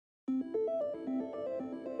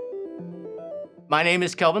My name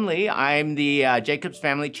is Kelvin Lee. I'm the Jacobs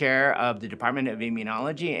Family Chair of the Department of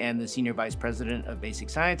Immunology and the Senior Vice President of Basic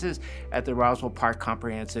Sciences at the Roswell Park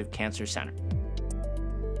Comprehensive Cancer Center.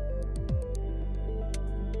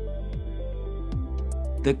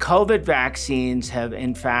 The COVID vaccines have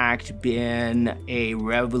in fact been a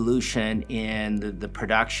revolution in the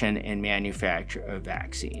production and manufacture of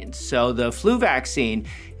vaccines. So the flu vaccine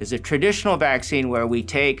is a traditional vaccine where we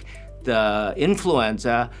take the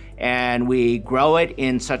influenza and we grow it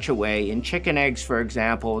in such a way, in chicken eggs, for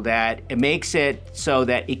example, that it makes it so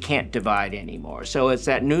that it can't divide anymore. So it's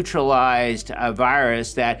that neutralized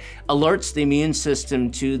virus that alerts the immune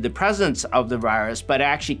system to the presence of the virus, but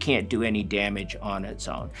actually can't do any damage on its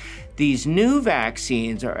own. These new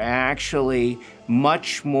vaccines are actually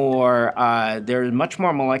much more, there's much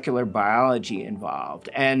more molecular biology involved,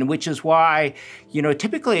 and which is why,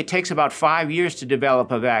 typically it takes about 5 years to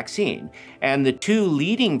develop a vaccine. And the two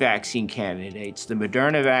leading vaccine candidates, the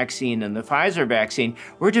Moderna vaccine and the Pfizer vaccine,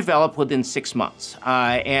 were developed within 6 months.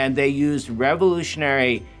 And they used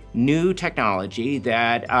revolutionary new technology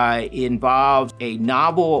that involves a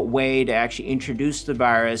novel way to actually introduce the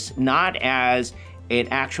virus, not as an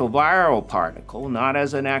actual viral particle, not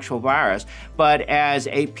as an actual virus, but as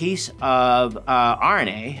a piece of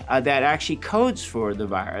RNA that actually codes for the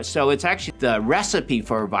virus. So it's actually the recipe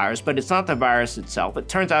for a virus, but it's not the virus itself. It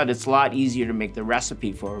turns out it's a lot easier to make the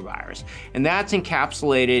recipe for a virus. And that's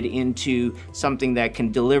encapsulated into something that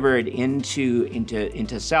can deliver it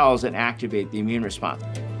into cells and activate the immune response.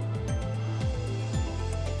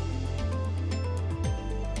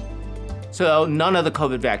 So none of the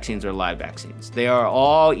COVID vaccines are live vaccines. They are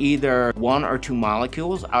all either 1 or 2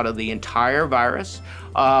 molecules out of the entire virus,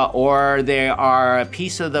 or they are a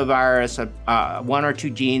piece of the virus, 1 or 2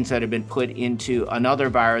 genes that have been put into another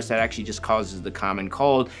virus that actually just causes the common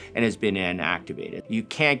cold and has been inactivated. You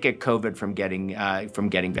can't get COVID from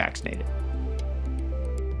getting vaccinated.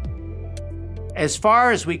 As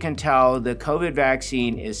far as we can tell, the COVID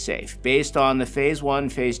vaccine is safe. Based on the phase 1,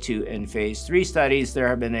 phase 2, and phase 3 studies, there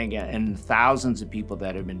have been, again, thousands of people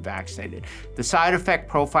that have been vaccinated. The side effect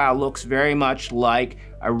profile looks very much like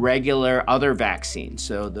a regular other vaccine.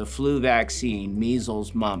 So the flu vaccine,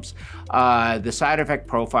 measles, mumps, the side effect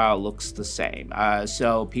profile looks the same.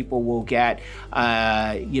 So people will get,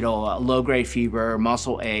 low-grade fever,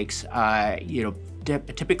 muscle aches,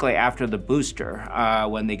 typically after the booster,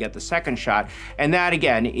 when they get the second shot. And that,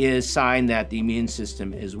 again, is a sign that the immune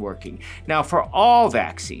system is working. Now, for all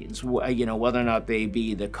vaccines, whether or not they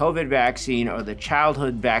be the COVID vaccine or the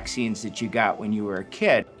childhood vaccines that you got when you were a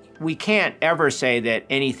kid, we can't ever say that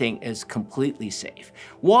anything is completely safe.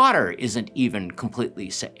 Water isn't even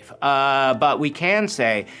completely safe. But we can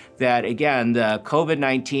say that, again, the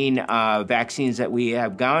COVID-19 vaccines that we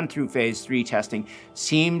have gone through phase 3 testing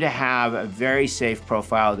seem to have a very safe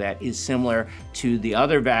profile that is similar to the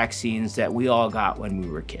other vaccines that we all got when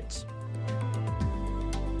we were kids.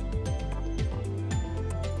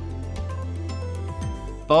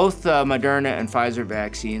 Both the Moderna and Pfizer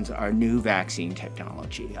vaccines are new vaccine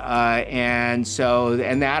technology. And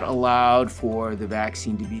that allowed for the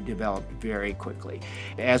vaccine to be developed very quickly.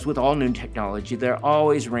 As with all new technology, there are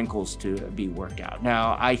always wrinkles to be worked out.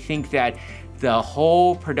 Now, I think that the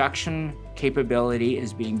whole production capability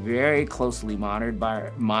is being very closely monitored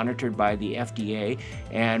by the FDA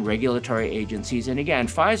and regulatory agencies. And again,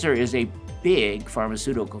 Pfizer is a big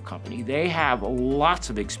pharmaceutical company. They have lots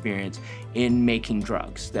of experience in making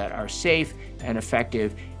drugs that are safe and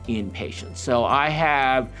effective in patients. So I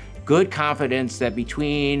have good confidence that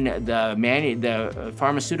between the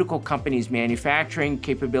pharmaceutical company's manufacturing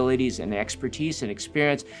capabilities and expertise and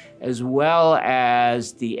experience, as well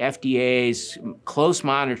as the FDA's close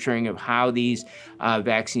monitoring of how these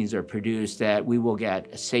vaccines are produced, that we will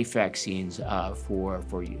get safe vaccines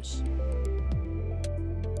for use.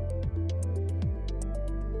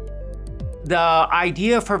 The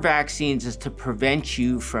idea for vaccines is to prevent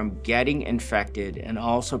you from getting infected and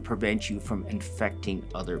also prevent you from infecting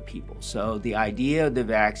other people. So the idea of the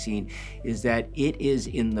vaccine is that it is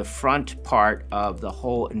in the front part of the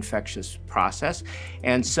whole infectious process.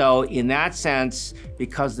 And so in that sense,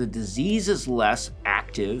 because the disease is less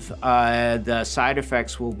active, the side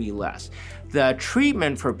effects will be less. The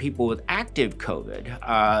treatment for people with active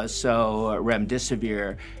COVID, so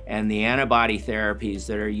remdesivir and the antibody therapies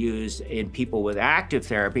that are used in people with active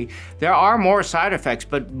therapy, there are more side effects,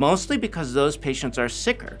 but mostly because those patients are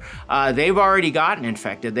sicker. They've already gotten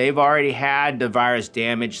infected. They've already had the virus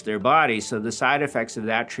damage their body, so the side effects of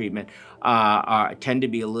that treatment tend to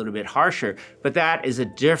be a little bit harsher, but that is a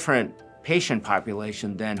different patient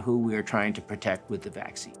population than who we are trying to protect with the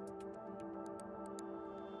vaccine.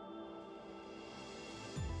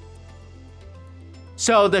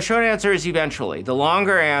 So the short answer is eventually. The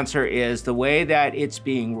longer answer is the way that it's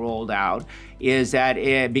being rolled out is that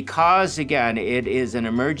because, again, it is an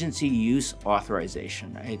emergency use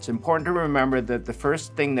authorization. It's important to remember that the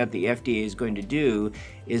first thing that the FDA is going to do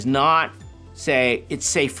is not say it's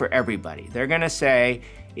safe for everybody. They're going to say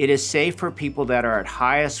it is safe for people that are at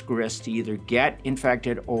highest risk to either get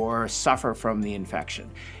infected or suffer from the infection.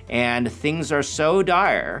 And things are so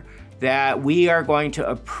dire that we are going to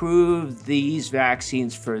approve these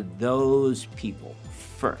vaccines for those people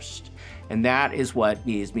first. And that is what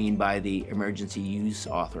is meant by the emergency use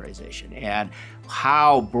authorization. And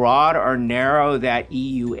how broad or narrow that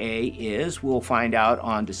EUA is, we'll find out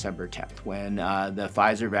on December 10th when the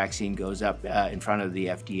Pfizer vaccine goes up in front of the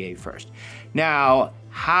FDA first. Now,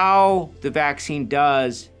 how the vaccine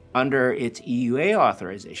does under its EUA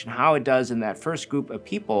authorization, how it does in that first group of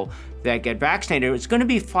people that get vaccinated, it's going to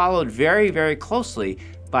be followed very, very closely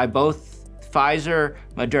by both Pfizer,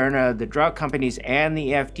 Moderna, the drug companies, and the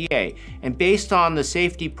FDA. And based on the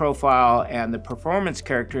safety profile and the performance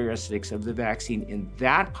characteristics of the vaccine in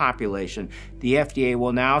that population, the FDA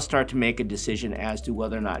will now start to make a decision as to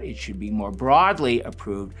whether or not it should be more broadly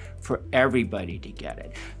approved for everybody to get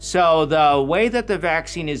it. So the way that the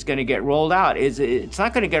vaccine is going to get rolled out is it's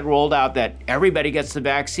not going to get rolled out that everybody gets the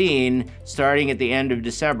vaccine starting at the end of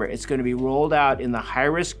December. It's going to be rolled out in the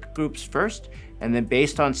high-risk groups first, and then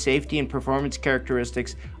based on safety and performance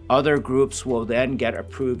characteristics, other groups will then get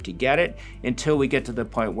approved to get it until we get to the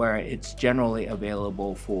point where it's generally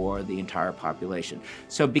available for the entire population.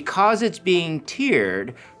 So because it's being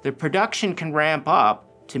tiered, the production can ramp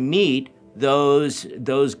up to meet those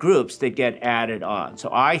groups that get added on. So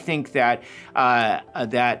I think that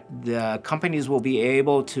that the companies will be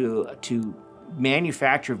able to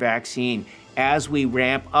manufacture vaccine as we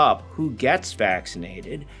ramp up who gets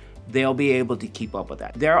vaccinated. They'll be able to keep up with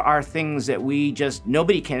that. There are things that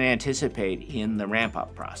nobody can anticipate in the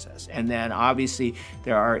ramp-up process. And then obviously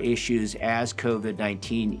there are issues as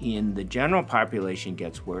COVID-19 in the general population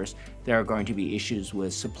gets worse. There are going to be issues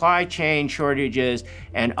with supply chain shortages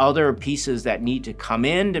and other pieces that need to come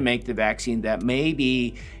in to make the vaccine that may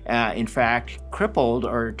be, in fact, crippled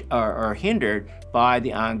or hindered by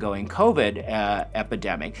the ongoing COVID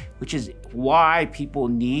epidemic, which is why people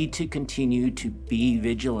need to continue to be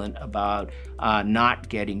vigilant about not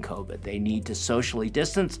getting COVID. They need to socially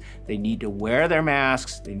distance, they need to wear their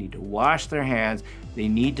masks, they need to wash their hands, they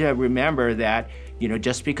need to remember that,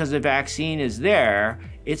 just because the vaccine is there,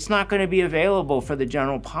 it's not going to be available for the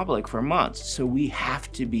general public for months. So we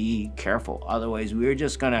have to be careful. Otherwise, we're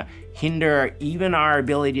just going to hinder even our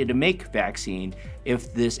ability to make vaccine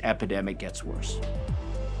if this epidemic gets worse.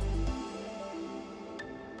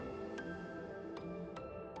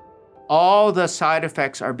 All the side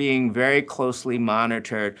effects are being very closely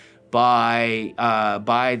monitored by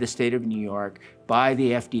the state of New York, by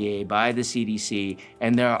the FDA, by the CDC,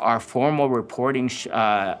 and there are formal reporting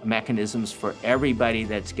mechanisms for everybody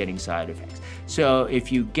that's getting side effects. So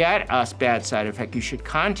if you get a bad side effect, you should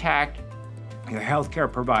contact your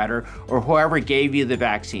healthcare provider or whoever gave you the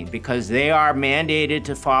vaccine, because they are mandated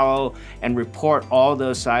to follow and report all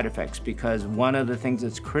those side effects. Because one of the things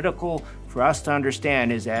that's critical for us to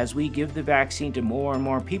understand is as we give the vaccine to more and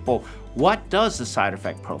more people, what does the side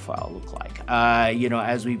effect profile look like?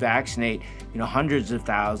 As we vaccinate, hundreds of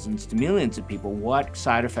thousands to millions of people, what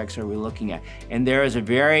side effects are we looking at? And there is a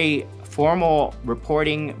very formal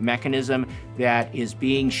reporting mechanism that is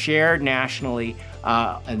being shared nationally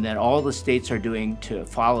and that all the states are doing to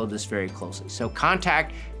follow this very closely. So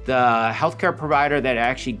contact the healthcare provider that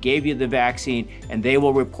actually gave you the vaccine, and they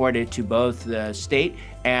will report it to both the state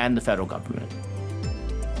and the federal government.